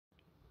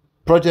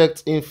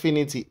Project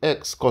Infinity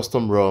X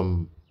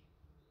ROM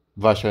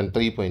version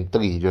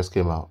 3.3 just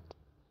came out,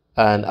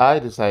 and I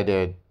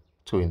decided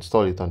to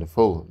install it on the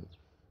phone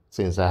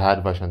since I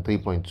had version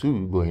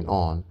 3.2 going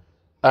on.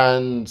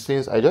 And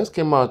since I just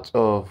came out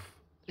of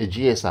a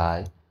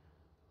GSI,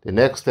 the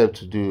next step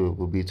to do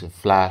will be to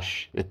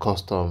flash a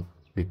custom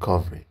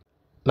recovery.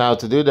 Now,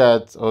 to do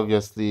that,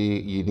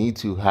 obviously, you need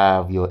to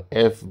have your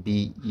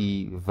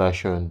FBE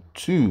version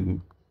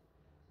 2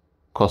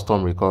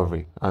 custom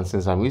recovery. And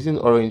since I'm using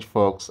Orange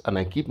Fox and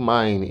I keep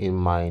mine in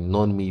my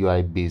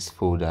non-MIUI based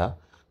folder,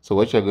 so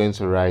what you're going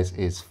to write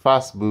is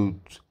fastboot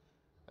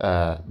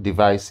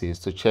devices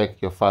to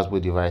check your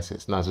fastboot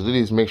devices. Now, to do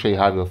this, make sure you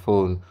have your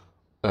phone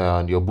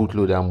on your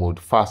bootloader mode,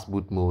 fast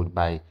boot mode,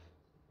 by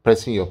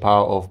pressing your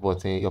power off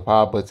button, your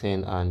power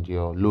button, and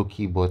your low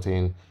key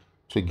button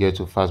to get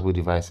to fastboot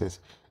devices.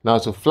 Now,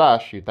 to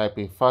flash, you type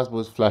in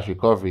fastboot flash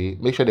recovery,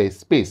 make sure there is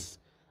space,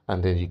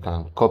 and then you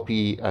can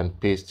copy and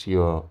paste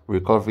your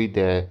recovery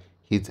there,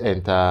 hit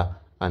enter,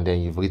 and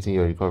then you've written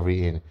your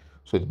recovery in.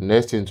 So the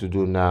next thing to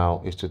do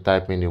now is to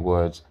type in the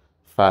words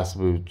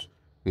fastboot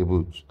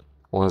reboot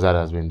once that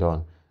has been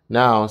done.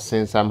 Now,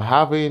 since I'm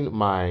having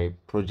my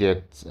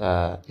project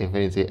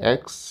Infinity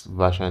X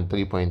version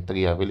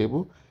 3.3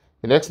 available,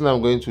 the next thing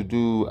I'm going to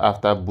do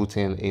after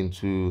booting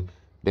into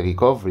the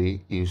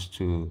recovery is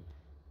to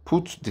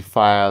put the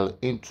file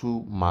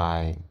into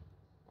my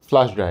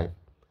flash drive.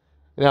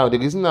 Now, the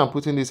reason I'm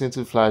putting this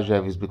into flash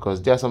drive is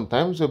because there are some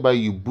times whereby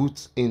you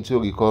boot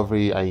into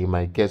recovery and you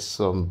might get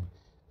some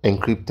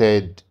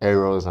encrypted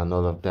errors and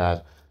all of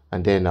that.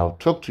 And then I'll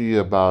talk to you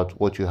about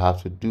what you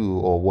have to do,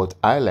 or what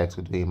I like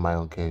to do in my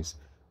own case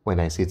when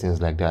I see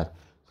things like that.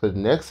 So the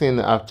next thing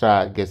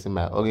after getting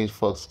my Orange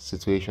Fox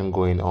situation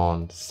going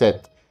on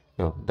set,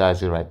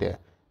 that's it right there.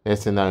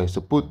 Next thing now is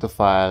to put the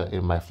file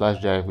in my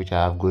flash drive, which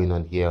I have going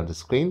on here on the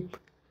screen.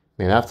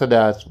 Then after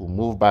that, we'll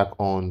move back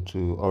on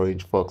to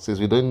Orange Fox since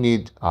we don't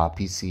need our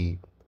PC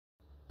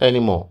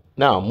anymore.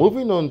 Now,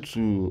 moving on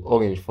to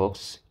Orange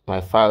Fox,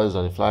 my file is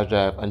on the flash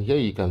drive, and here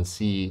you can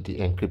see the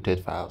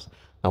encrypted files.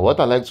 Now, what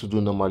I like to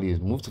do normally is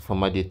move to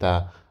format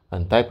data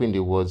and type in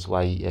the words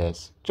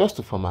YES just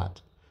to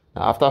format.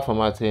 Now, after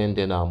formatting,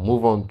 then I'll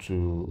move on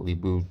to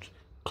reboot,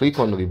 click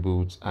on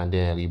reboot, and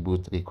then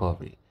reboot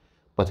recovery.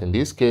 But in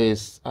this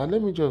case,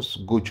 let me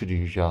just go through the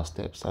usual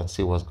steps and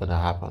see what's going to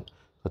happen.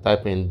 So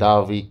type in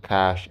Dalvik,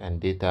 cache, and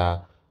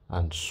data,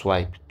 and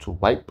swipe to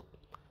wipe.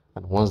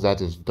 And once that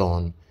is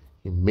done,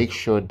 you make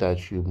sure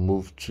that you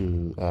move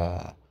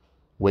to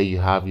where you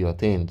have your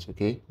things.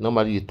 Okay,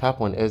 normally you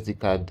tap on SD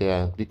card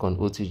there and click on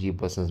OTG,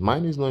 but since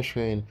mine is not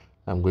showing,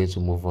 I'm going to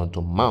move on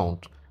to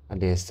mount and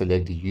then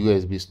select the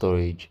USB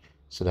storage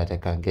so that I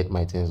can get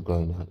my things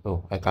going on.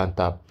 Oh, I can't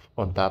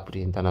untap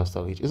the internal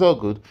storage. It's all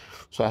good.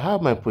 So I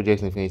have my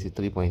project Infinity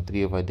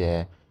 3.3 over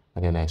there,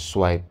 and then I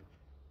swipe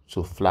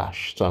to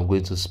flash. So I'm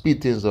going to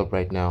speed things up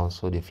right now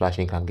so the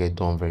flashing can get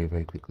done very,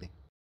 very quickly.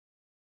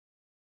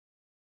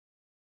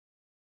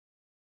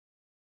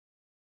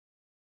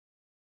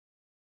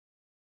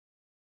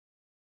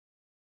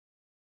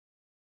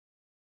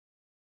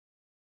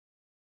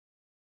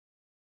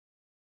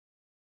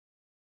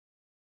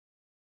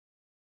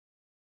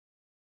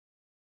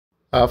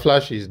 Our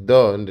flash is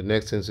done. The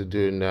next thing to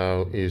do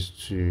now is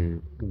to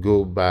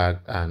go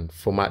back and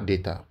format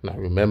data. Now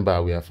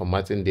remember, we are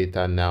formatting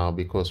data now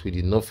because we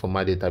did not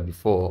format data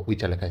before,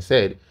 which, like I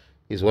said,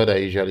 is what I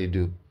usually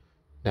do.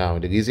 Now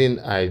the reason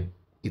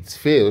it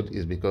failed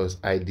is because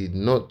I did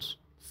not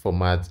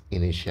format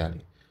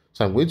initially.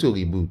 So I'm going to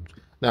reboot.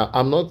 Now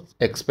I'm not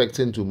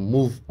expecting to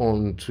move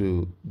on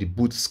to the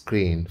boot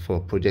screen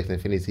for Project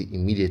Infinity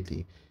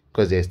immediately,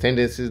 because there's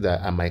tendencies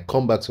that I might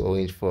come back to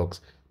Orange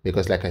Fox,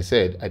 because like I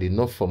said, I did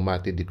not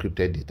format the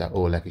decrypted data,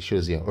 or like it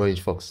shows here, Orange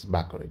Fox is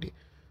back already.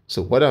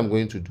 So what I'm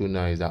going to do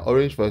now is that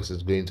Orange Fox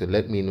is going to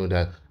let me know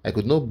that I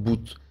could not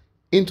boot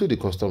into the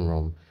custom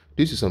ROM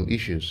due to some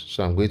issues.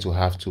 So I'm going to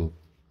have to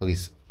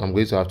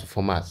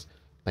format.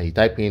 Now you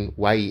type in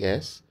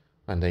YES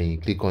and then you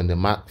click on the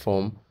mark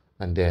form,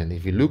 and then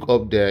if you look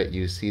up there,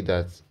 you see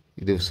that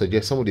they'll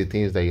suggest some of the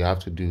things that you have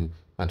to do,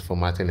 and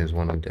formatting is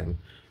one of them.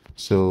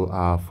 So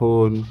our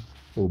phone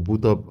will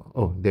boot up.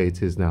 Oh, there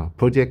it is now.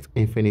 Project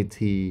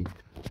Infinity,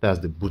 that's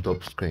the boot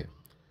up screen.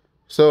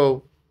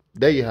 So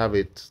there you have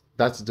it.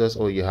 That's just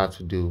all you have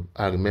to do.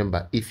 And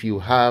remember, if you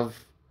have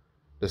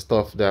the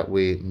stuff that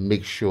way,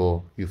 make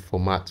sure you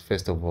format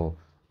first of all,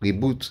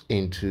 reboot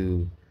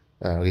into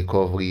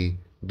recovery,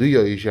 do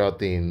your usual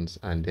things,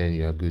 and then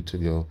you're good to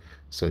go.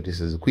 So this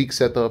is a quick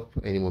setup.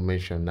 Any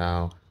moment from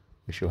now,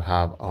 we should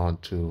have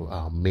onto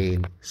our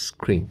main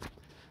screen.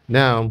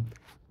 Now,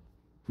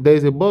 there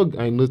is a bug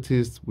I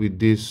noticed with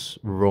this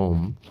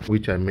ROM,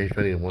 which I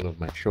mentioned in one of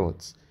my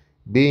shorts,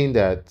 being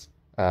that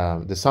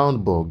the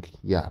sound bug,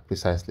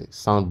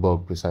 sound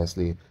bug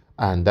precisely,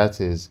 and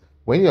that is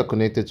when you're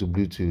connected to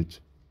Bluetooth,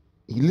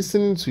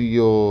 listening to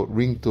your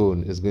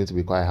ringtone is going to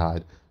be quite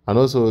hard, and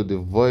also the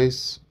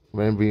voice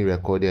when being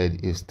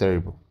recorded is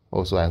terrible.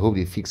 Also, I hope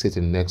they fix it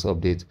in the next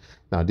update.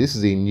 Now, this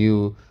is a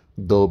new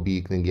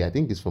Dolby thingy. I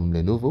think it's from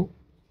Lenovo.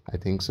 I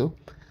think so.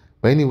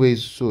 But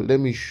anyways, so let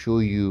me show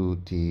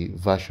you the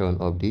version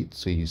update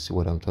so you see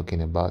what I'm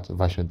talking about.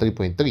 Version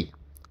 3.3.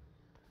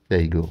 There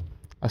you go.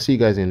 I'll see you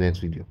guys in the next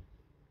video.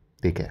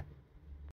 Take care.